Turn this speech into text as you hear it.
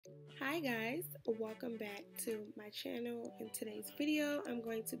Hi guys, welcome back to my channel. In today's video, I'm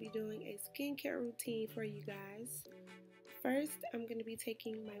going to be doing a skincare routine for you guys. First, I'm going to be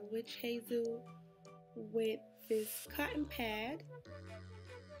taking my witch hazel with this cotton pad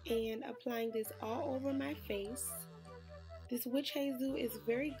and applying this all over my face. This witch hazel is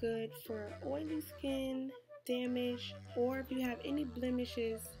very good for oily skin, damage, or if you have any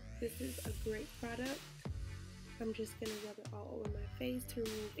blemishes, this is a great product. I'm just going to rub it all over my face to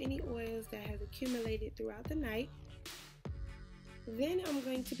remove any oils that has accumulated throughout the night. Then I'm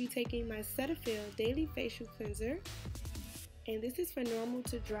going to be taking my Cetaphil Daily Facial Cleanser, and this is for normal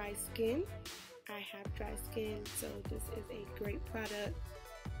to dry skin. I have dry skin, so this is a great product.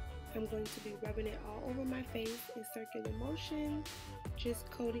 I'm going to be rubbing it all over my face in circular motion, just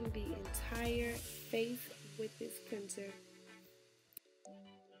coating the entire face with this cleanser.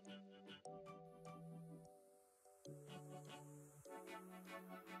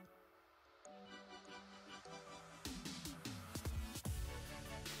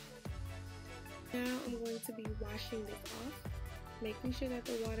 Now I'm going to be washing this off, making sure that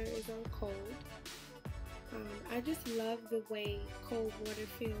the water is on cold. I just love the way cold water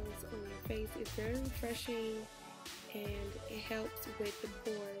feels on your face. It's very refreshing and it helps with the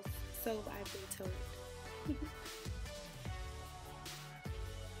pores, so I've been told.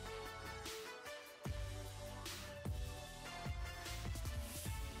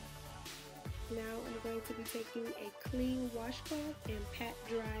 Now I'm going to be taking a clean washcloth and pat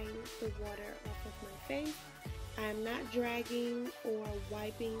drying the water off of my face. I'm not dragging or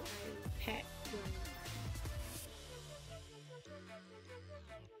wiping, I'm pat drying.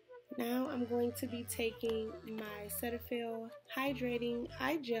 Now I'm going to be taking my Cetaphil Hydrating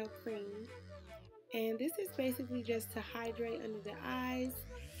Eye Gel Cream, and this is basically just to hydrate under the eyes.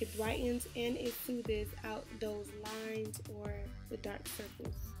 It brightens and it soothes out those lines or the dark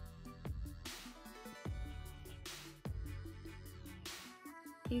circles.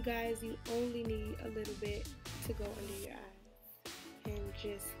 You guys, you only need a little bit to go under your eyes and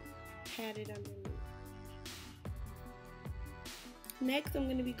just pat it underneath. Next, I'm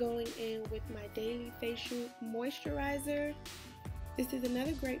going to be going in with my Daily Facial Moisturizer. This is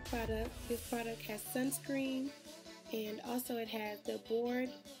another great product. This product has sunscreen, and also it has the Broad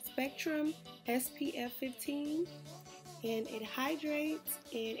Spectrum SPF 15, and it hydrates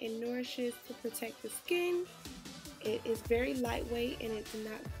and it nourishes to protect the skin. It is very lightweight and it's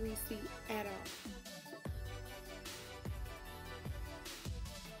not greasy at all.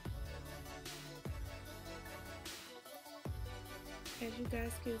 As you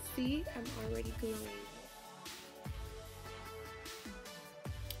guys can see, I'm already glowing.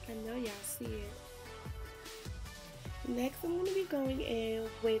 I know y'all see it. Next, I'm going to be going in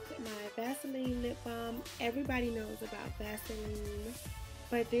with my Vaseline lip balm. Everybody knows about Vaseline,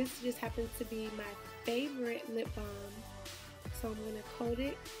 but this just happens to be my favorite lip balm. So I'm going to coat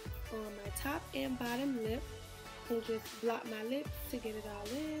it on my top and bottom lip and just block my lips to get it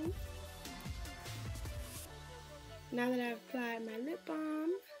all in. Now that I've applied my lip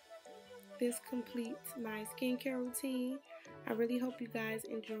balm, this completes my skincare routine. I really hope you guys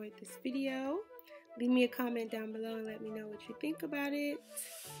enjoyed this video. Leave me a comment down below and let me know what you think about it.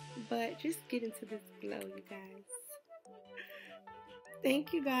 But just get into this glow, you guys.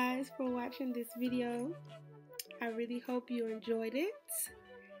 Thank you guys for watching this video. I really hope you enjoyed it.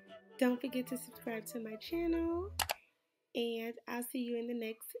 Don't forget to subscribe to my channel. And I'll see you in the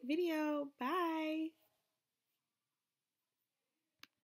next video. Bye!